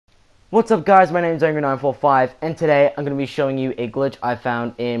What's up guys, my name is Angry945 and today I'm going to be showing you a glitch I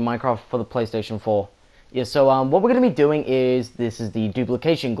found in Minecraft for the PlayStation 4. Yeah, so what we're going to be doing is, this is the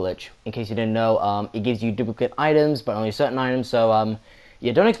duplication glitch. In case you didn't know, it gives you duplicate items, but only certain items, so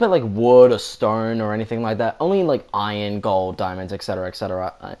yeah, don't expect like wood or stone or anything like that. Only like iron, gold, diamonds, etc,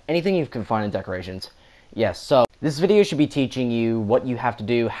 etc. Anything you can find in decorations. Yes, so this video should be teaching you what you have to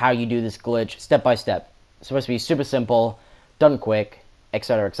do, how you do this glitch, step by step. It's supposed to be super simple, done quick,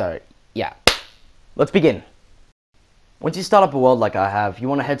 etc, etc. Yeah, let's begin. Once you start up a world like I have, you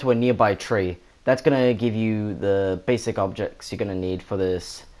want to head to a nearby tree. That's going to give you the basic objects you're going to need for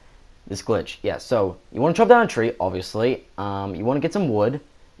this glitch. Yeah, so you want to chop down a tree, obviously. You want to get some wood.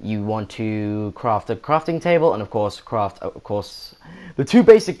 You want to craft a crafting table, and of course, the two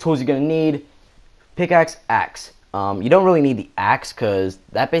basic tools you're going to need: pickaxe, axe. You don't really need the axe because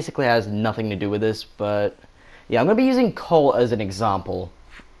that basically has nothing to do with this, but yeah, I'm going to be using coal as an example.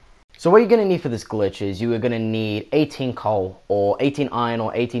 So what you're going to need for this glitch is you are going to need 18 coal, or 18 iron,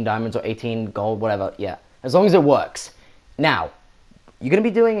 or 18 diamonds, or 18 gold, whatever, yeah. As long as it works. Now, you're going to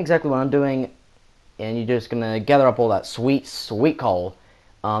be doing exactly what I'm doing, and you're just going to gather up all that sweet, sweet coal.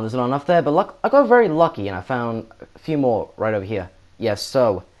 There's not enough there, but I got very lucky, and I found a few more right over here. Yes,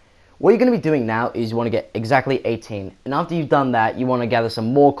 so what you're going to be doing now is you want to get exactly 18. And after you've done that, you want to gather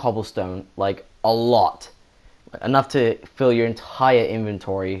some more cobblestone, like a lot. Enough to fill your entire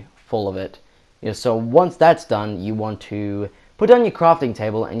inventory full of it. So once that's done, you want to put down your crafting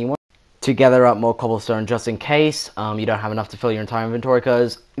table and you want to gather up more cobblestone just in case you don't have enough to fill your entire inventory,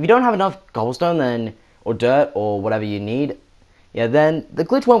 because if you don't have enough cobblestone then, or dirt, or whatever you need, yeah, then the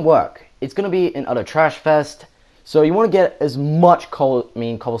glitch won't work. It's going to be an utter trash fest. So you want to get as much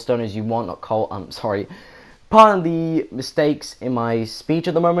cobblestone as you want, not coal, sorry. Pardon the mistakes in my speech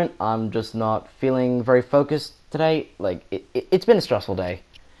at the moment. I'm just not feeling very focused today. Like, it's been a stressful day.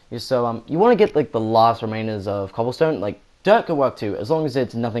 So you want to get like the last remainders of cobblestone. Like, dirt could work too, as long as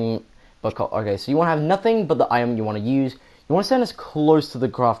it's nothing but okay, so you want to have nothing but the item you want to use. You want to stand as close to the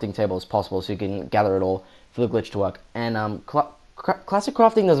crafting table as possible so you can gather it all for the glitch to work. And classic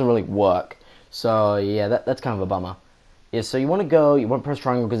crafting doesn't really work. So yeah, that's kind of a bummer. Yeah, so you want to press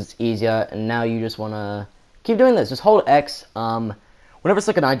triangle because it's easier, and now you just want to keep doing this. Just hold X. Whenever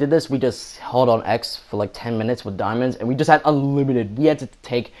Slick and I did this, we just held on X for like 10 minutes with diamonds, and we just had unlimited. We had to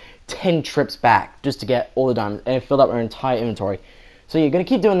take 10 trips back just to get all the diamonds, and it filled up our entire inventory. So you're going to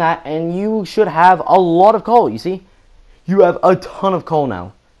keep doing that, and you should have a lot of coal, you see? You have a ton of coal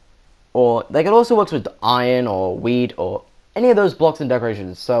now. Or, like, it also works with iron, or wheat, or any of those blocks and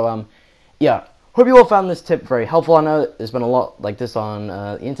decorations. So, yeah. Hope you all found this tip very helpful. I know there's been a lot like this on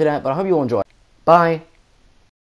the internet, but I hope you all enjoy. Bye.